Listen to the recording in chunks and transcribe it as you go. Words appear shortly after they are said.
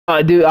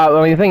Dude,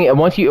 I mean, the thing,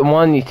 once you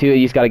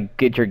just gotta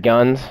get your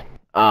guns.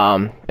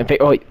 And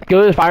go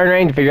to the firing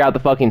range and figure out the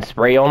fucking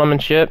spray on them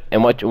and shit,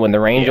 and when the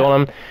range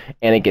on them,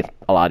 and it gets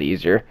a lot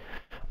easier.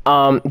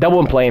 Double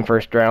and playing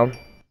first round.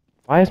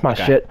 Why is my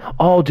shit?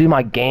 Oh, dude,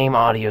 my game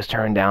audio's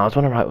turned down. I was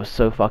wondering why it was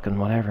so fucking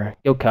whatever.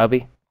 Yo,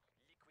 Cubby.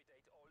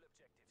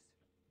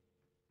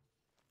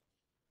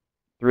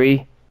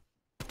 3.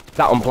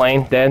 Got one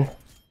playing, dead.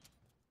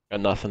 Got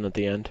nothing at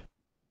the end.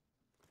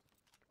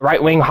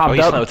 Right wing hopped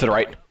up. Oh, to the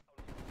right.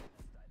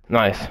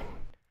 Nice.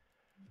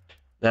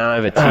 Now I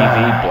have a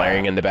TV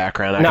blaring in the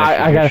background.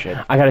 I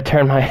gotta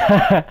turn my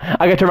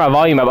I gotta turn my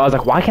volume up. I was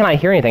like, why can't I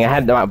hear anything? I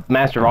had my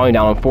master volume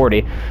down on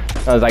 40.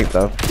 I was like,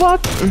 the fuck?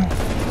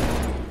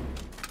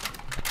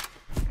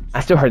 I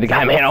still heard the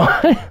guy, man.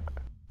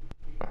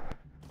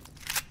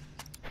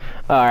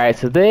 Alright,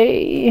 so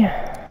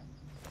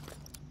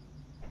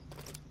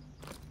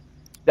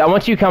I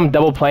want you to come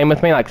double playing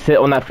with me, like sit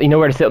on that. You know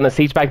where to sit on the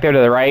seats back there to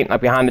the right,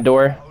 like behind the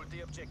door.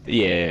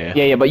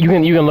 Yeah, but you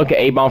can look at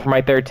A-bomb from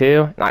right there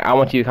too. I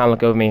want you to kind of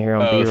look over me here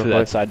on B. Through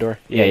that side door.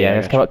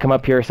 Yeah. Just come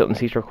up here, sit on the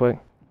seats real quick.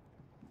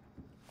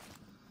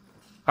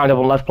 Kind of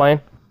on left plane.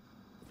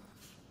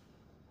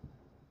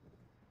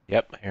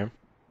 Yep, I hear him.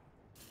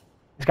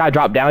 This guy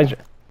dropped down.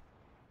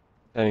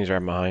 And he's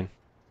right behind.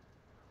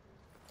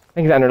 I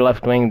think he's under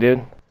left wing,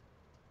 dude.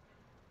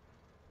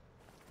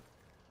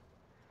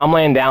 I'm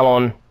laying down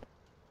on.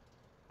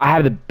 I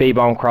have the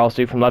B-bomb cross,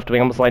 dude, from left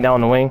wing. I'm just laying down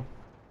on the wing.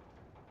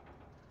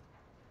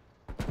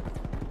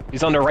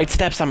 He's on the right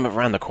steps. I'm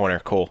around the corner.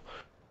 Cool.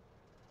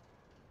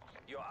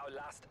 You're our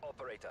last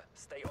operator.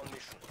 Stay on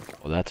mission.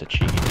 Well, that's a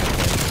cheeky.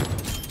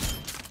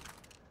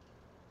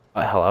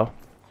 Hello.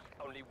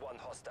 Only one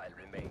hostile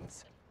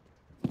remains.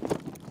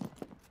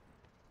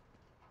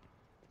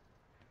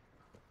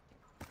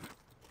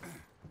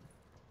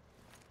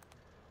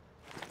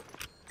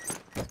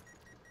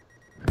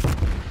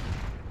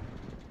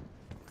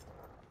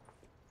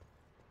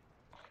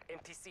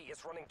 MTC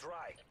is running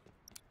dry.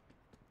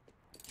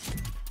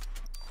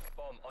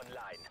 Bomb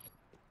online.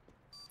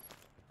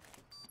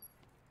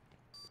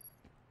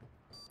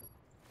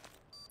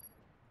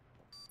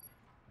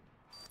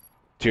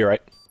 To your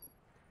right.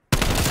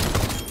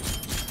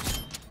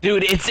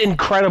 Dude, it's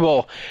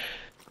incredible.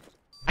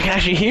 I can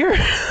actually hear.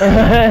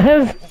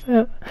 I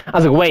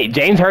was like, wait,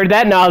 James heard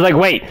that? No, I was like,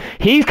 wait,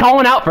 he's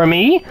calling out for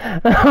me?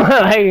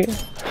 Like,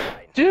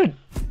 dude,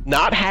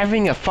 not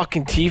having a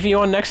fucking TV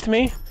on next to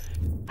me,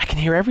 I can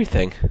hear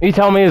everything. You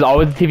telling me there's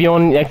always a TV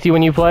on next to you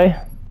when you play?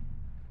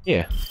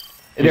 Yeah.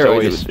 There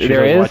always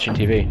watching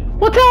TV.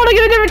 Well, tell her to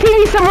get a different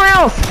TV somewhere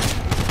else!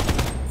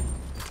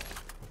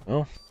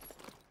 Well,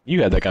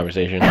 you had that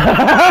conversation.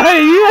 yeah.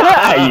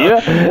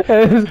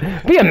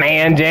 Be a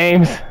man,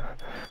 James.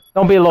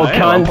 Don't be a little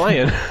cunt. I'm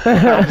playing.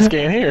 I just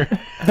can't hear.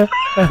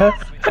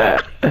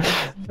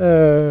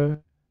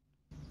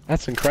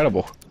 That's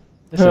incredible.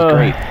 This is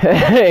great.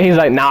 He's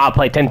like, nah, I'll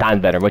play 10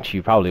 times better, which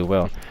you probably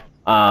will.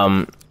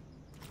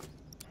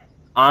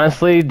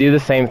 Honestly, do the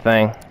same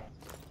thing.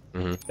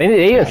 Mm-hmm. They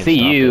didn't see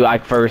you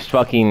like first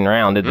fucking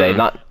round, did they?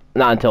 Not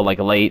until like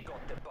late.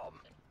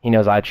 He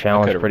knows I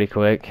challenge pretty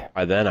quick.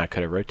 By then, I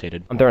could have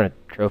rotated. I'm throwing a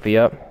trophy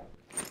up.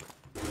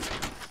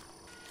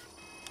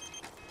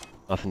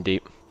 Nothing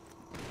deep.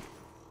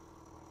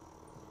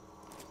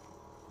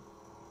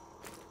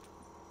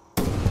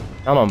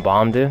 I'm on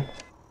bomb, dude.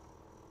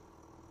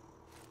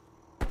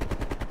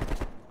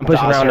 I'm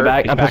pushing around the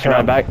back. I'm pushing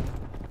around back.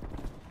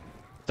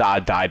 I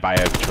died by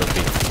a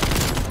trophy.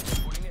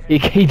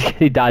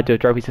 He died to a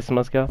trophy system.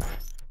 Let's go.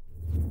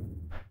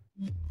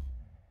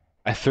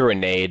 I threw a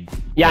nade.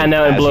 Yeah, I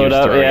know, and blew it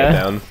up.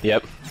 Yeah.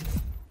 Yep.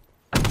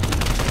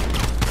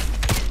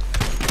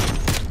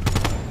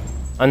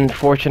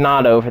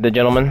 Unfortunato for the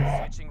gentleman.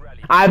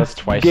 I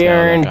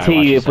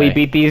guarantee you, if we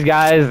beat these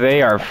guys,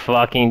 they are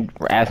fucking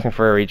asking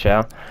for a reach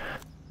out.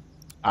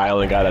 I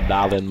only got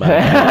 $1 in my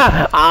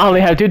I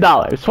only have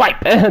 $2. Swipe!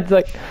 It's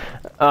like,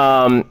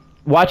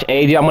 watch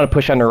A, dude. I'm gonna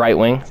push on the right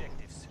wing. Alright,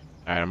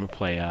 I'm gonna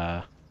play,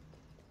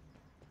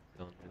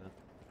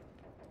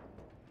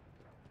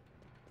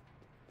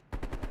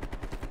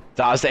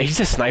 Zaz, he's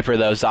a sniper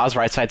though. Zaz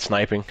right side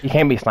sniping. You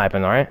can't be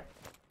sniping, alright?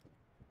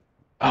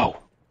 Oh.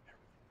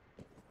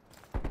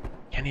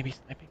 Can he be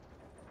sniping?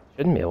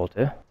 Shouldn't be able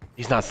to.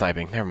 He's not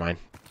sniping. Never mind.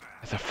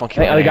 That's a funky. I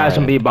think other guys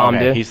from B bomb,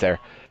 dude. He's there.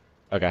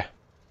 Okay.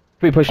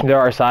 We pushing to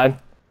our side.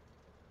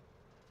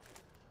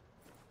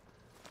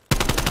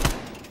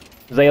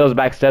 Zaylo's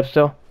back step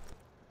still.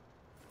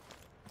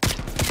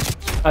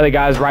 Other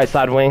guys right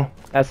side wing.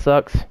 That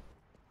sucks.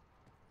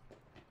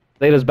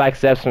 Zaylo's back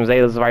steps from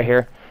Zaylo's right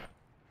here.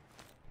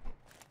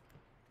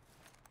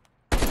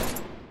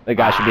 Other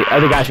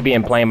guy should be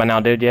in plane by now,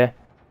 dude. Yeah.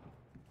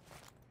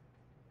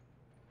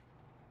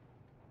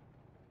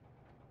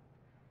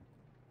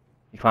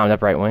 He climbed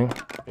up right wing.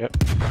 Yep.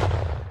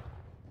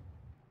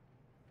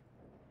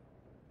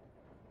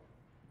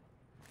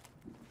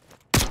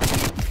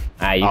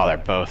 Oh, they're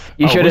both.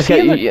 You should have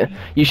kept.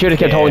 You should have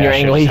kept holding your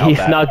angle. He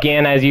snuck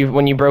in as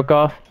when you broke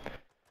off.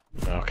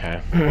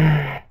 Okay.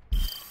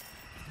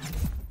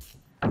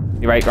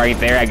 Right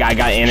there. I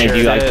got in as Sure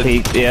you like did.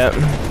 peeked. Yep.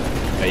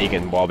 Yeah, you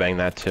can wallbang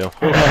that too.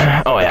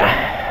 Oh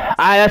yeah.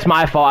 That's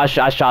my fault.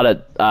 I shot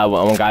at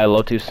one guy a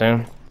little too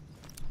soon.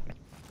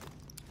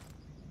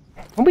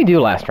 What did we do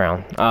last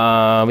round?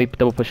 We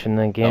double pushing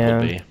again.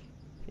 Double B.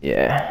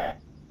 Yeah.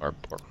 Or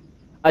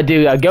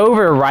Dude, go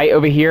over right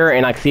over here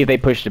and like see if they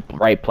push the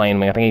right plane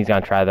wing. I think he's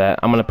gonna try that.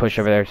 I'm gonna push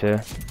over there too.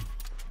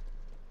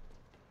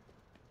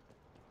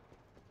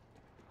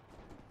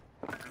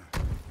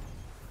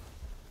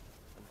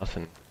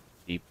 nothing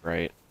deep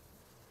right.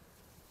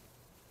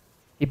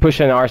 He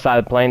pushing our side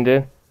of the plane,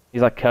 dude.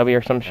 He's like Cubby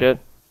or some shit.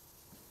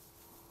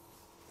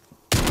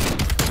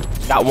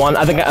 Got one.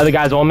 I think the other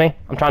guy's on me.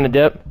 I'm trying to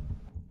dip.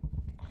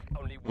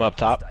 Only I'm up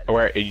top.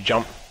 Where you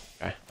jump?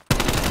 Okay.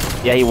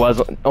 Yeah, he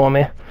was on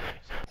me. So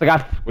I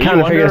got Were kind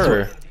you of figure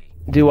under? this.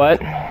 Do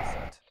what?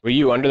 Were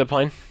you under the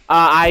plane?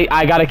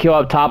 I got a kill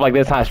up top like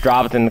this time. I just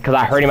dropped and because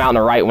I heard him out in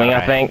the right wing,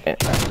 I think.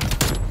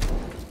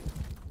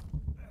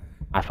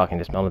 I fucking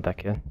just melted that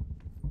kid.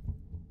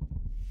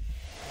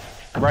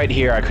 Right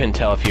here, I couldn't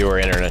tell if you were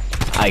in or not.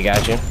 I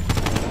got you.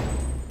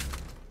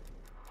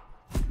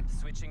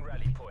 switching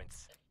rally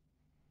points.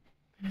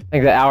 I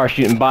think the hour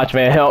shooting botch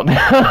may have helped.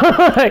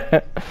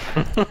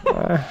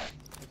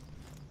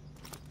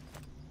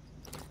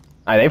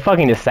 Alright, they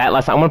fucking just sat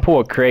last time. I'm gonna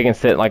pull a Krieg and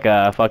sit like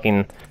a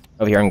fucking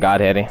over here in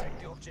Godheady.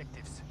 The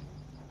objectives.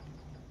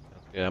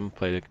 Yeah, I'm gonna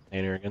play the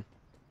container again.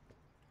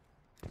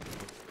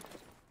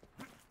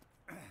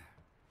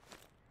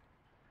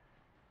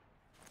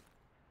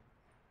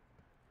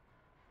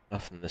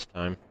 Nothing this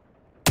time.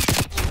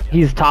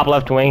 He's top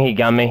left wing. He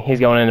gunned me. He's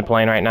going into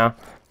plane right now.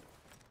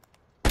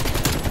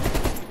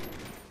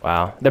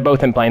 Wow, they're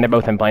both in plane. They're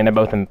both in plane. They're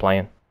both in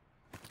plane.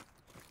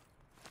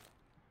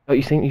 Oh,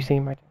 you see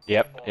him right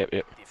there?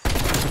 Yep.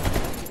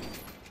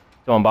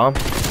 Going bomb.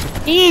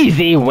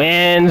 Easy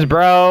wins,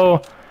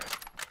 bro.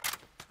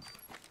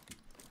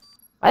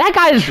 That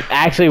guy just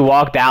actually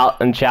walked out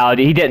and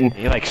challenged. He didn't.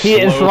 He, like, He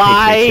didn't slow kicked me,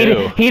 slide.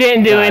 too. He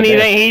didn't do God anything.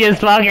 damn. He just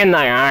fucking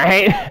like, all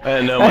right. I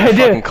didn't know my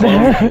fucking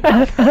clone.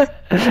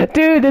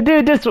 Dude, the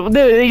dude just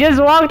he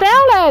just walked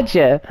out at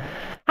you.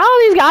 How are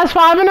these guys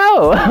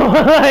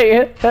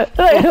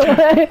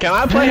 5-0? Can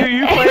I play who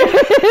you play?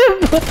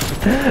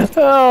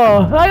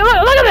 Oh, like,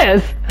 look at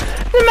this.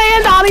 The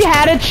man thought he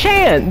had a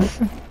chance,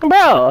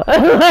 bro.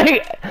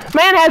 Like,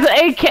 man has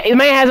an AK.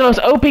 Man has the most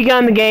OP gun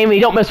in the game. And he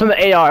don't miss from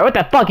the AR. What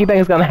the fuck you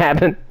think is gonna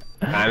happen?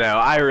 I know.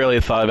 I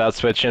really thought about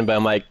switching, but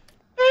I'm like,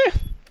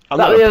 I'm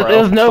No, not a pro.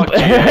 there's no. Fuck you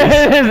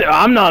guys.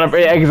 I'm not a pro.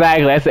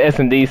 Exactly. That's the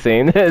S&D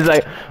scene. It's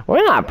like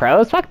we're not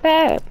pros. Fuck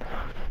that.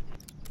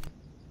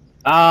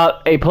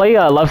 Hey, play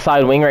left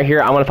side wing right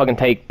here. I'm gonna fucking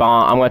take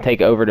bomb. I'm gonna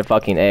take over to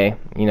fucking A.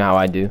 You know how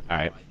I do. All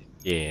right.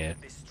 Yeah.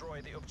 Destroy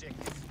the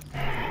objectives.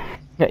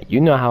 Yeah,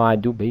 you know how I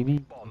do, baby.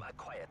 Bomb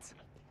acquired.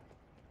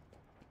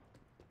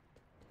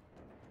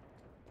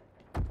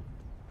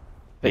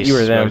 But you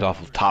were them. smoked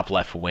off of top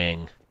left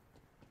wing.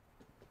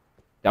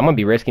 I'm gonna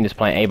be risking just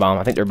playing A bomb.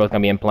 I think they're both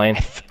gonna be in plane.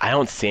 I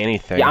don't see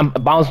anything. Yeah, the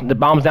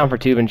bomb's down for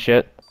tube and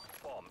shit.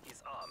 Bomb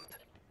is armed.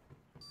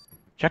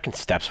 Checking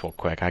steps real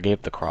quick. I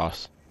gave the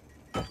cross.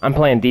 I'm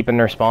playing deep in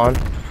their spawn.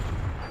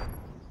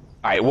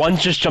 Alright, one's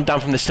just jumped down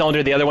from the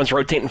cylinder, the other one's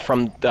rotating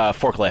from the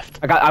forklift.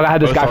 I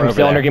had this Both guy are from over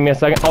cylinder. there. Give me a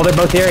second. Oh, they're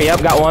both here.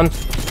 Yep, got one.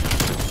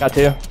 Got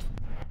two.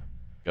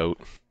 Goat.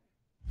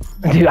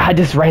 Dude, I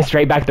just ran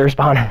straight back to their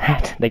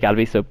spawner. They gotta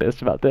be so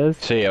pissed about this.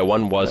 So yeah,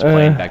 one was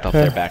playing back off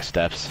their back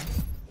steps.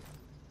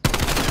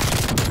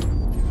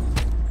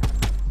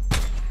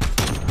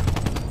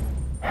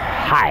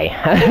 Hi.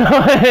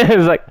 It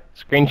was like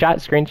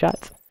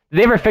screenshots. Did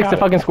they ever fix the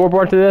fucking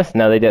scoreboard to this?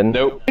 No, they didn't.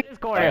 Nope. This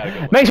corner. I gotta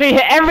go. Make sure you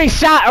hit every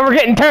shot or we're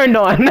getting turned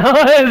on. No,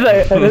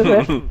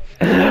 it's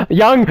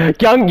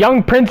like,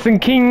 young Prince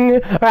and King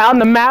are out on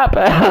the map.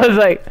 I was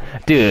like,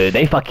 dude,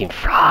 they fucking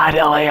fraud.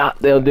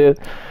 They'll do.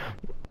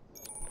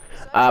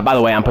 By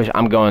the way,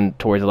 I'm going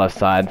towards the left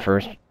side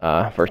first round.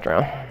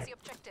 The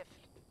objective.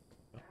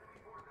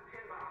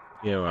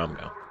 You know where I'm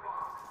going.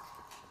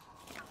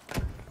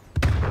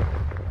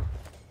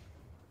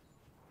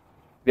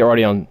 They're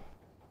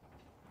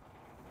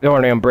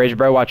already on bridge,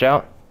 bro. Watch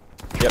out.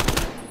 Yep.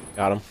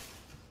 Got him.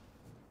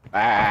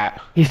 Ah.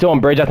 He's still on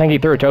bridge. I think he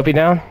threw a trophy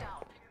down.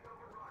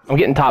 I'm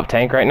getting top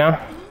tank right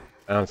now.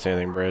 I don't see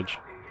anything bridge.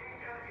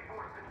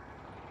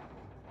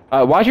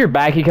 Watch your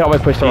back. You can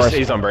always push the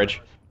He's on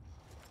bridge.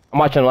 I'm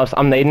watching the left.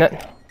 I'm nading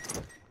it.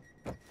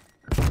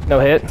 No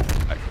hit.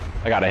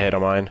 I got a hit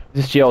on mine.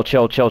 Just chill.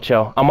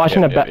 I'm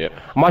watching Yep, the back. yep.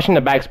 I'm watching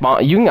the back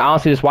spawn. You can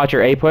honestly just watch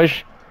your A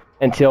push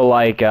until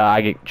like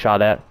I get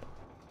shot at.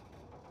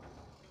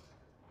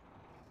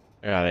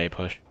 I got a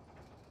push.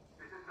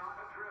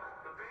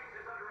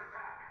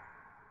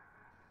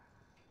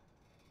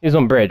 He's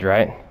on bridge,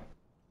 right?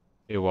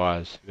 It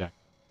was. Yeah.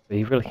 But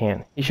he really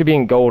can't. He should be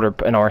in gold or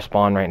in our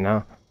spawn right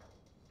now.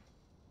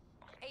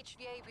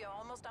 HVA, we are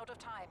almost out of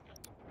time.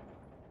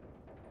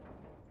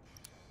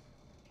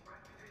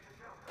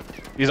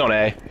 He's on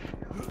A.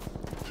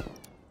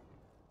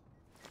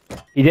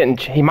 He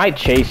didn't. He might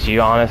chase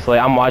you. Honestly,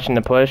 I'm watching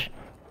the push.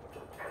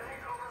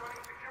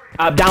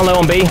 Down low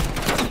on B.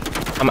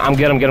 I'm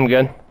good. I'm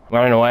good. I'm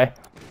running away.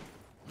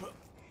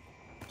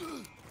 He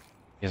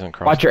hasn't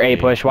crossed. Watch your A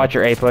B. push. Watch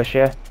your A push.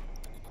 Yeah.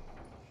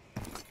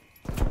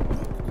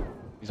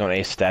 He's on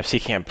A steps. He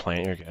can't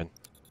plant. You're good.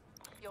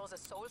 You're the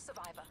sole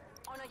survivor.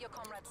 Honor your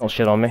comrades. Oh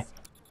shit on me.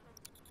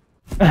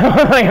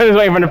 Like, I was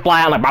waiting for him to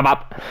fly out like bop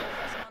bop.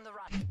 On the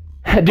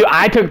run. Dude,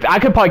 I could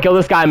probably kill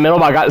this guy in the middle,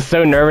 but I got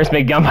so nervous,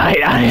 made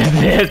gunfight out of his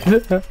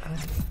head.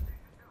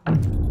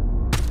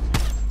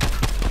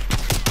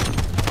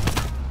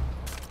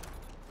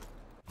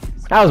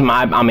 That was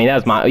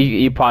my,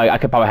 you probably, I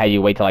could probably have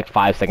you wait till like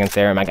 5 seconds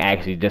there and like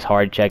actually just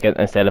hard check it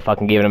instead of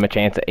fucking giving him a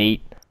chance at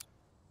 8.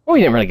 Well,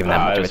 you didn't really give him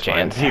that much of a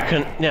chance. He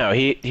couldn't, no,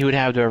 he would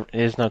have to,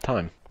 there's no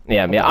time.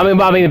 Yeah.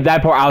 I mean,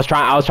 that part, I was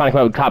trying to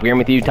come up with Top Gear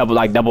with you, double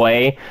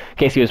A, in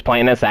case he was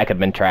playing this, that could have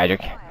been tragic.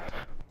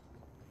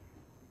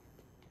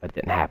 But it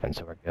didn't happen,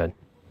 so we're good.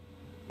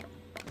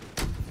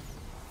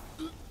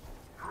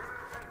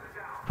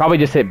 Probably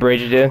just hit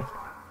bridge, dude.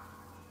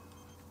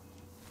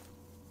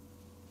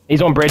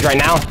 He's on bridge right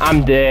now.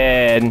 I'm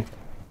dead.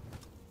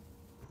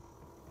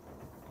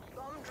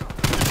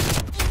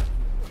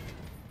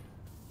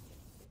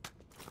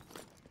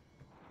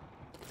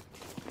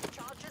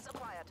 Charges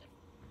acquired.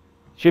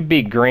 Should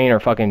be green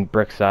or fucking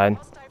brick side.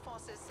 Hostile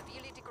forces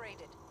severely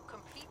degraded.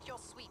 Complete your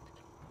sweep.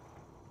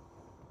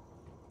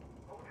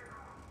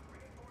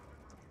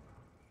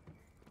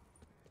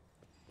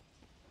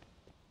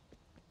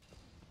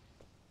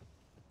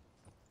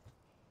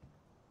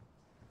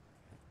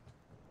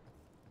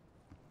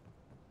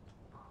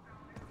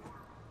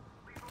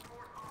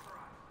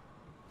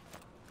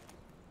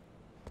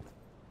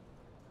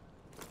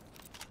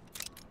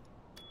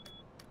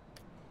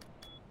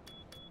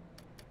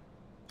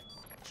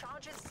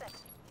 Charges set.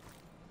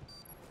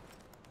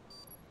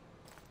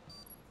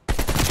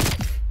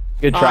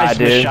 Good I try, just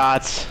missed dude.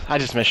 shots. I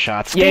just missed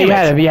shots. Yeah, Damn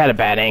you it. had a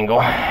bad angle.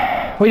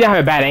 We didn't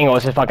have a bad angle.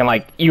 It's just fucking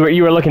like you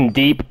were looking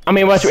deep. I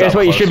mean, that's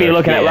what you should be closer.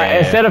 looking at, right? Yeah.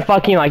 Instead of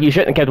fucking like you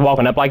shouldn't have kept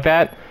walking up like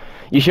that.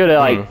 You should have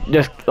like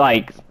just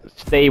like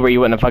stayed where you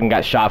wouldn't have fucking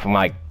got shot from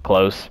like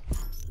close,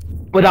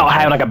 without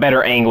having like a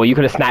better angle. You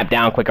could have snapped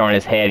down quicker on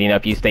his head. You know,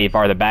 if you stayed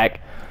farther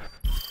back.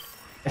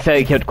 Instead,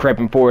 he kept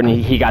creeping forward and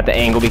he got the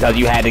angle because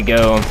you had to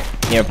go,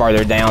 you know,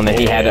 farther down than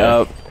he had to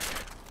up.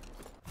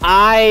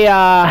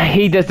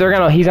 He's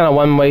gonna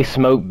one-way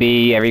smoke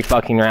B every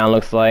fucking round,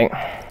 looks like.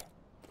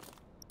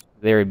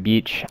 There,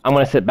 beach. I'm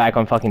gonna sit back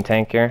on fucking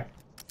tank here.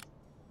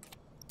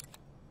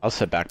 I'll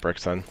sit back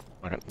bricks then.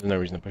 There's no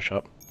reason to push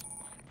up.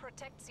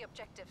 Protect the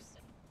objectives.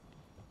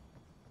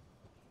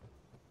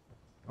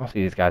 I don't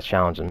see these guys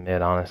challenging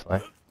mid, honestly.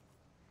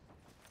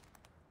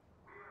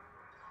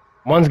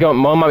 One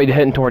might be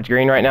hitting towards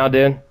green right now,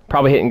 dude.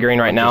 Probably hitting green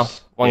right now.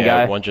 One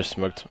guy. One just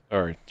smoked,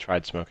 or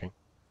tried smoking.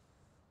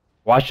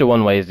 Watch the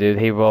one-ways, dude.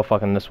 He will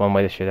fucking this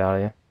one-way the shit out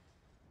of you.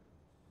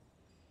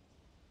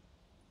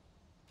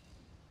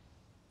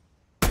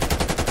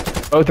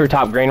 Both are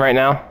top green right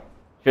now.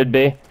 Should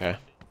be. Okay.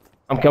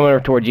 I'm coming over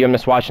towards you. I'm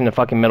just watching the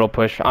fucking middle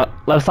push.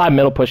 Left side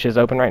middle push is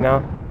open right now.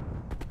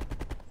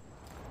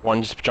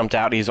 One just jumped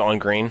out. He's on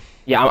green.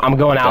 Yeah, I'm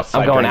going out. That's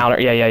I'm side going green.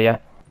 out. Yeah.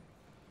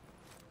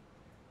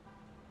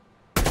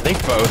 I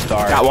think both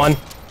are. Got one.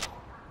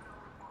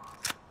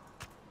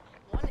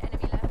 One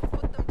enemy left.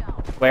 Put them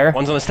down. Where?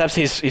 One's on the steps.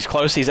 He's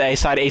close. He's A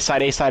side. A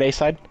side. A side. A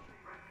side.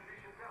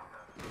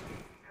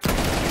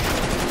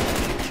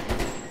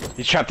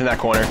 He's trapped in that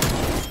corner.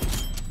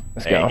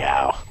 Let's There go. you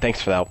go.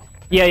 Thanks for that.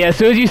 Yeah. As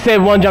soon as you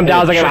said one jumped out,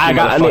 I was like, Tricky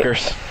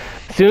motherfuckers.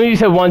 As soon as you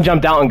said one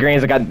jumped out on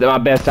greens, I got my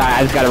best side.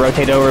 I just got to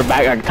rotate over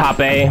back, like top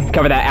A,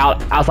 cover that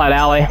outside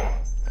alley.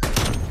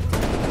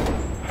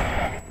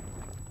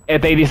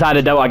 If they decide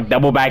to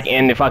double back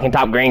in the fucking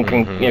top green,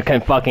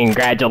 can fucking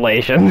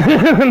congratulations.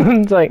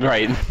 It's like,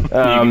 Right.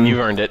 You've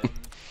earned it.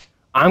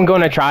 I'm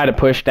gonna try to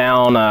push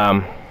down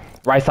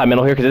right side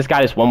middle here because this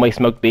guy just one-way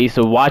smoked B.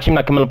 So watch him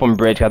not coming up on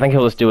bridge. 'Cause I think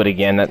he'll just do it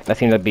again. That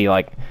seems to be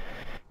like,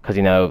 because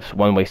you know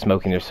one-way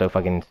smoking. They're so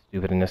fucking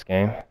stupid in this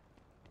game.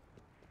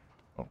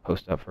 I'll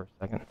post up for a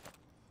second.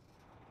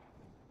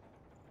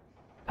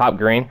 Top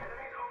green.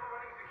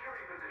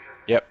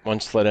 Yep. One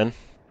slid in.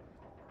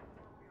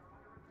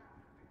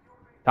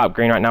 Top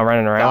green right now,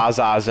 running around.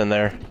 Zaza's in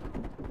there.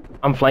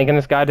 I'm flanking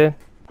this guy, dude.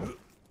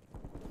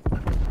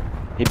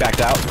 He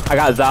backed out. I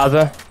got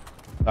Zaza.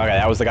 Okay,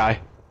 that was the guy.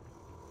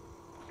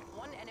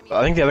 One enemy.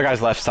 I think the other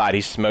guy's left side.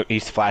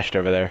 He's flashed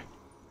over there.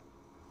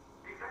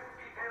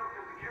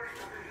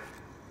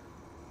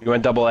 You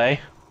went double A?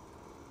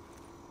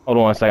 Hold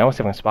on one second. I want to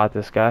see if I can spot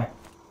this guy.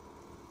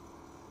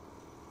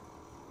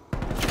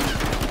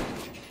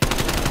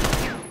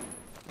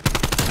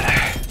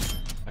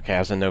 Okay, I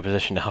was in no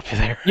position to help you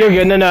there. You're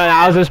good. No.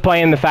 I was just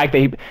playing the fact that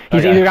he's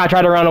Okay. either gonna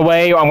try to run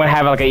away or I'm gonna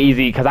have like an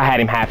easy because I had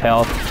him half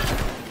health.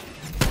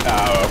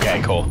 Oh,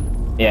 okay, cool.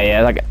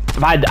 Yeah. Like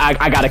if I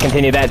gotta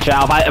continue that,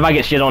 chow. If I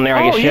get shit on there,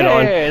 I get shit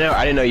on. No,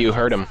 I didn't know you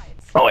heard him.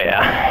 Oh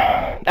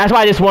yeah. That's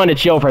why I just wanted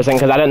to chill for a second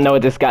because I didn't know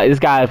what this guy is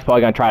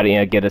probably gonna try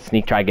to get a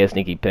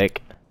sneaky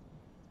pick.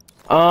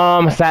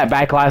 Sat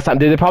back last time,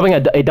 dude. They're probably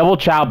gonna a double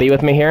chow B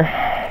with me here.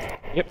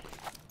 Yep.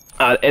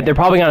 They're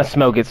probably gonna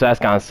smoke it, so that's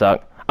gonna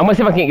suck. I'm gonna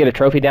see if I can get a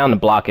trophy down to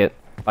block it.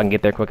 If I can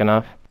get there quick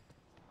enough.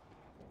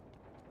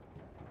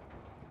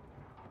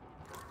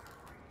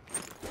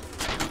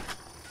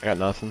 I got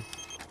nothing.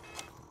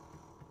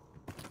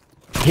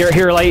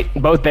 Here, late.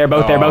 Both there,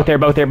 both there, both there,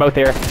 both there, both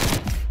there.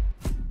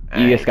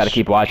 You just gotta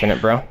keep watching it,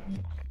 bro.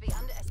 We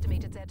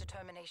underestimated their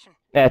determination.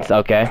 That's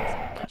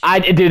okay.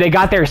 Dude, they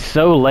got there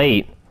so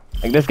late.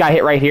 Like, this guy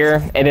hit right here,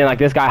 and then, like,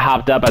 this guy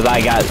hopped up as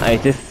I got...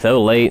 It's just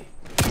so late.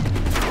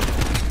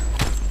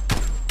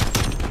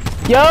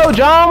 Yo,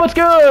 John, what's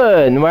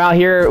good? We're out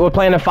here. We're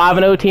playing a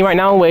 5-0 team right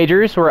now on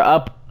wagers. We're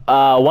up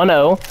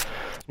 1-0.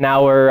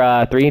 Now we're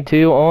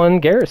 3-2 on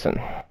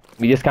Garrison.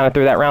 We just kind of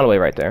threw that round away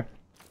right there.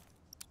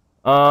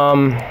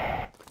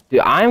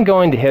 Dude, I'm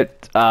going to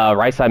hit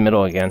right side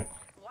middle again.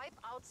 Wipe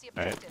out the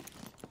objective.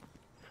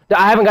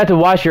 I haven't got to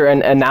watch your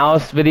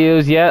analysis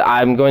videos yet.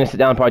 I'm going to sit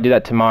down and probably do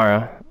that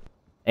tomorrow.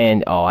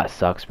 And, oh, that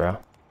sucks, bro.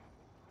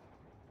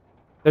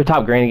 They're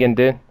top green again,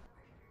 dude.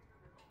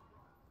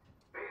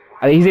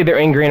 I think he's either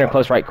in green or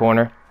close right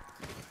corner.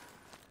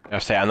 I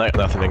say I'm not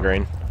nothing in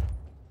green.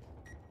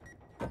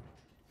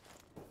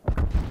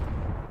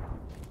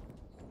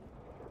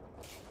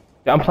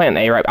 I'm playing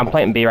A right. I'm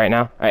playing B right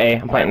now. Or A.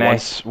 I'm playing A.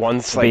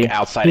 One's like B.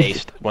 outside A.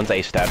 One's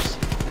A steps.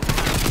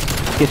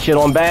 Get shit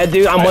on bad,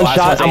 dude. I'm one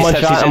shot. I'm one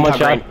shot. I'm one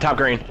shot. Top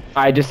green.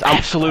 I'm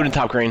Absolute in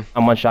top green.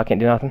 I'm one shot. Can't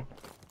do nothing.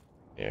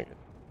 Yeah. Good.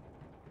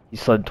 He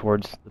slid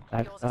towards the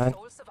back You're the side.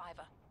 sole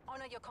survivor.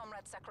 Honor your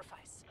comrade's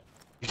sacrifice.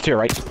 He's to your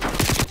right.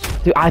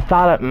 Dude, I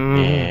thought it.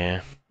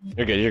 Yeah.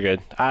 You're good. You're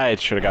good. I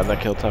should have gotten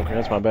that kill top green.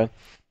 That's my bad.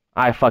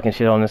 I fucking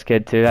shit on this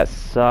kid too. That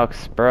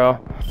sucks, bro.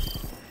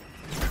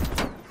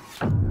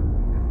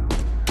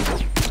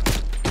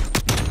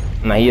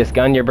 Nah, he just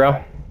gunned you,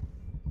 bro.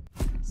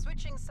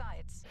 Switching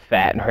sides.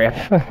 Fat and rip.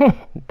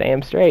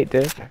 Damn straight,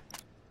 dude.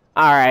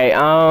 Alright,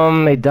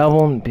 they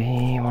doubled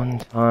B one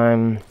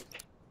time.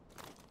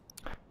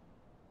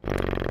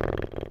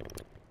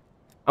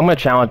 I'm gonna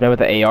challenge him with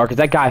the AR, because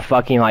that guy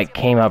fucking, like,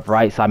 came up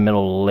right side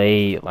middle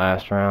late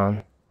last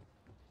round.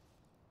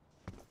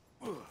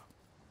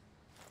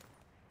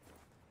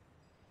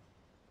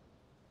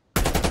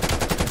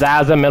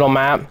 Zaza, middle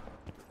map.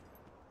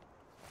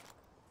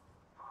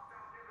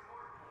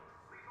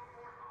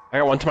 I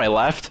got one to my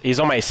left.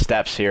 He's on my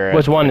steps here.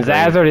 Which one?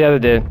 Zaza or the other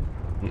dude?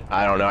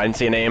 I don't know. I didn't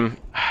see a name.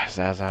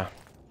 Zaza.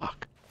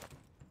 Fuck.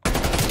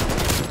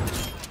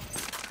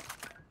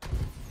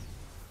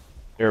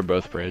 They were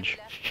both bridge.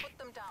 Left, put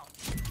them down.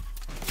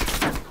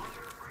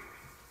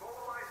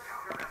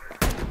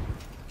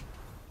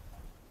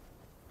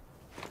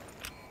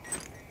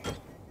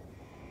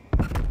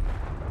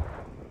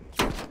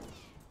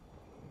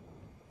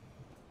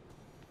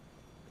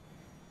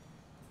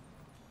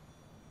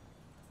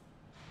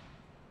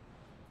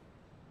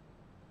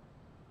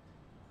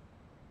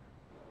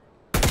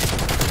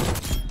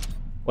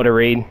 What a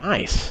read.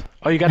 Nice.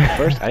 Oh, you got the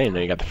first? I didn't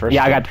know you got the first.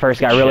 Yeah, I got the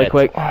first guy really Shit.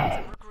 quick.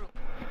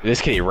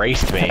 This kid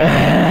erased me.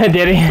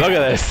 Did he? Look at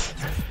this.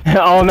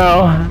 Oh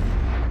no.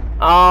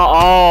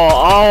 Oh.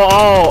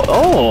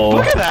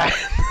 Look at that.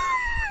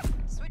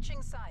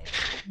 Switching sides.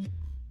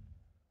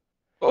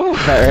 Ooh.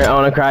 I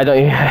wanna cry, don't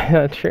you?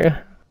 Not true.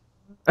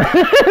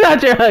 Not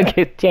true.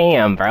 Okay,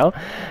 damn, bro.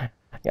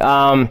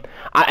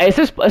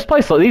 Let's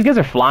play slow. These guys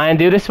are flying,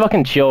 dude. Let's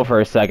fucking chill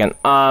for a second.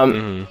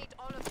 Mm-hmm. Complete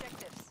all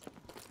objectives.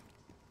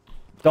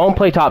 Don't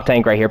play top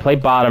tank right here. Play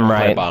bottom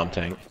right. Play bomb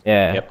tank.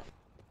 Yeah. Yep.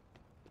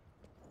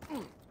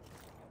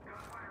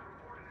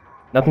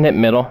 Nothing hit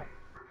middle.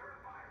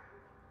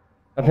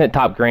 Nothing hit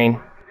top green.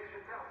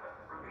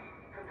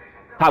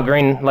 Top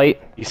green late.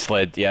 He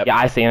slid. Yep. Yeah,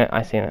 I seen it.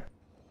 I seen it.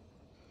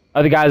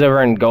 Other guys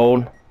over in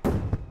gold.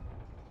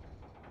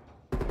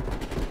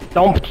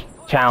 Don't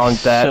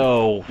challenge that.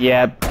 So.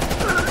 Yeah.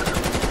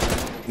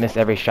 Missed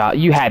every shot.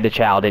 You had to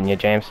chow, didn't you,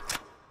 James?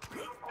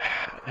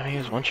 I mean, it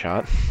was one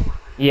shot.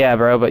 Yeah,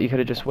 bro, but you could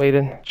have just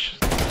waited.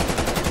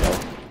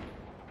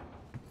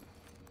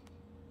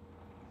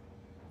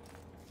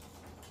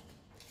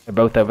 They're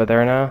both over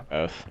there now.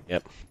 Both.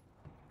 Yep.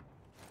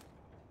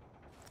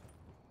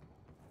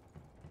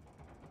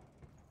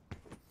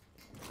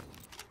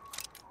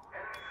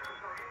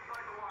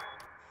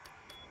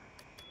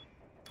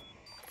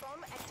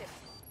 Bomb active.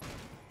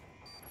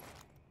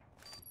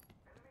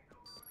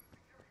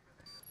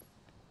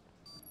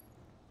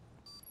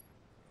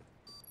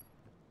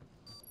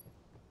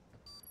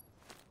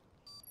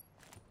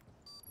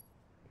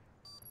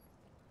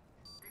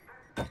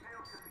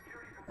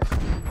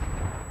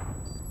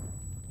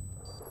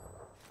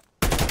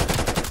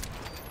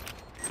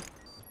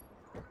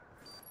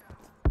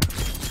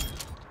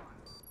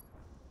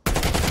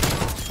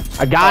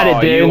 I got it,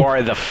 dude. You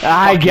are the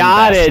I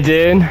got best. it,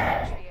 dude.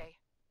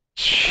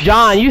 GA.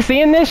 John, you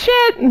seeing this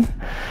shit? Good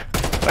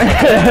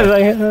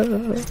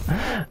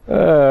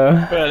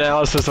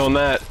analysis on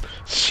that.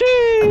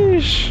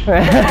 Sheesh.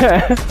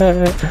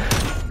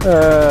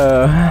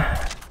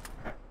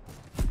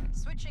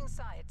 Switching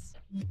sides.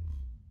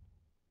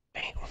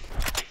 Damn.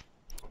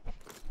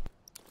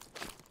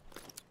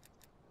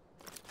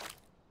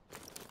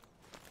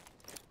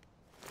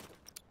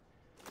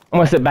 I'm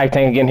gonna sit back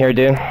tank again here,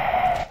 dude.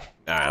 Alright,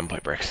 I'm play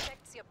bricks.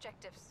 Protect the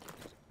objectives.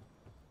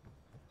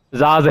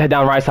 Zaza hit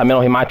down right side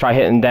middle. He might try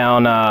hitting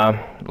down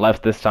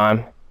left this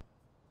time.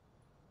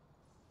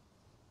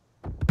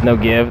 No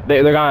give.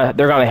 They're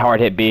gonna hard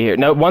hit B here.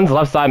 No, one's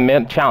left side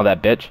mid. Channel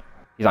that bitch.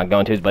 He's not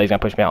going to, but he's gonna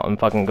push me out in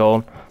fucking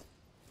gold.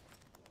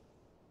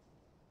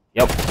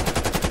 Yep.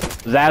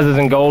 Zaz is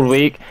in gold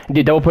weak.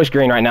 Dude, double push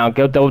green right now.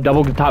 Go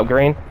double top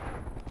green.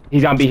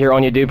 He's gonna be here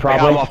on you, dude, I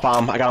probably. got him off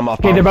bomb. I got him off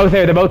Okay, bomb. they're both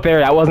there. They're both there.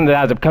 That wasn't the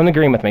Zaz. Come to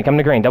green with me. Come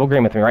to green. Double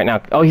green with me right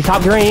now. Oh, he's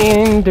top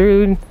green,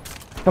 dude.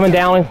 Coming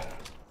down.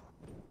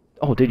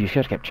 Oh, dude, you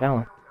should have kept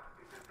challenging.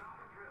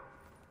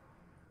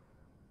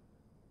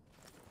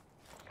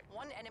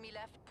 One enemy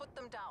left. Put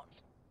them down.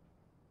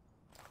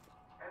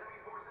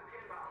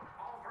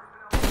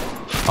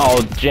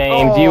 Oh,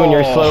 James, you and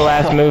your slow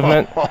ass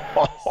movement. Feeling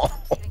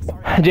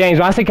sorry. James,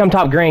 when I say come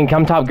top green,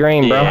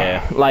 bro.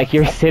 Yeah. Like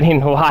you're sitting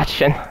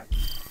watching.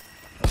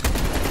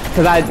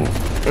 Cause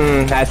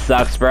that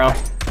sucks, bro.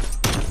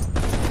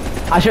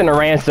 I shouldn't have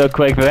ran so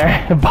quick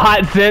there.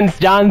 Bot since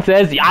John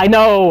says, I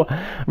know,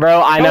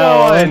 bro, I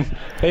know.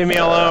 Leave me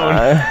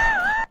alone.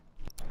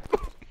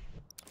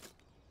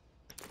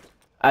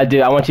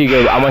 Dude, I want you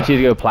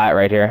to go plat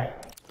right here.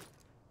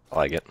 I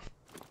like it.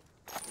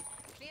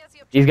 Clear the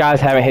These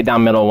guys haven't hit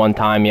down middle one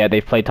time yet.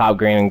 They've played top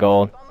green and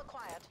gold. bomb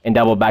acquired. And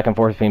double back and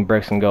forth between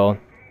bricks and gold.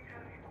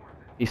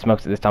 He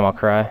smokes it this time, I'll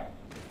cry.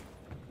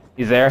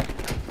 He's there.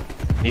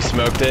 He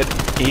smoked it.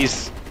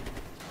 He's.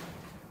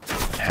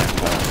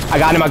 I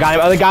got him.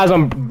 Other guy's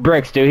on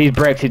bricks, dude. He's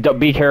bricks.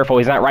 Be careful.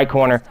 He's in that right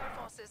corner.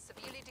 Forces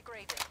severely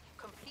degraded.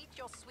 Complete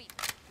your sweep.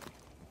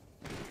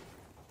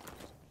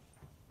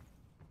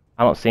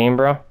 I don't see him,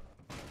 bro.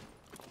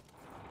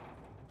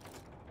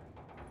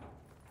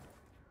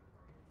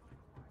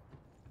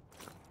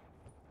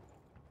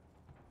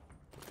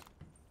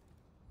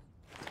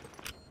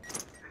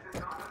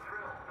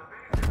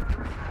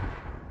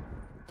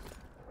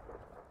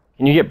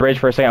 Can you get bridge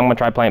for a second? I'm gonna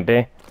try plant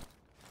B.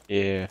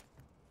 Yeah.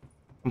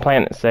 I'm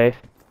playing it safe.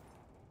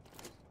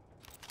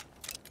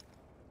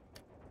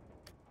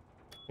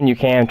 And you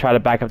can try to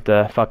back up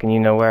the fucking you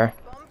know where.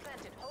 Bomb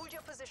planted. Hold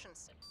your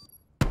positions.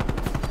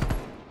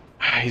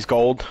 He's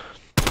gold.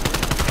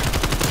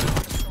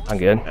 I'm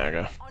good. There we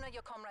go. Honor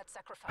your comrade's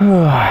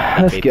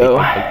sacrifice. Let's go.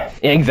 Yeah,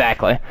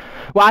 exactly.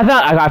 Well,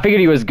 I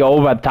figured he was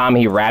gold by the time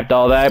he wrapped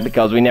all that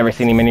because we never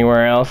seen him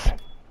anywhere else.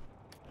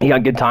 He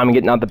got good time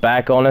getting out the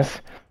back on us.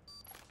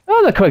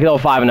 That was a quick little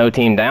 5-0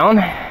 team down.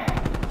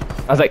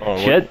 I was like,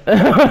 shit.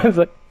 I was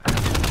like,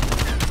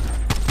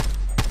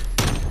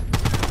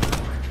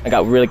 I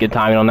got really good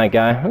timing on that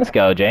guy. Let's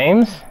go,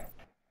 James.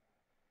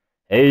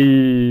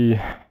 Hey.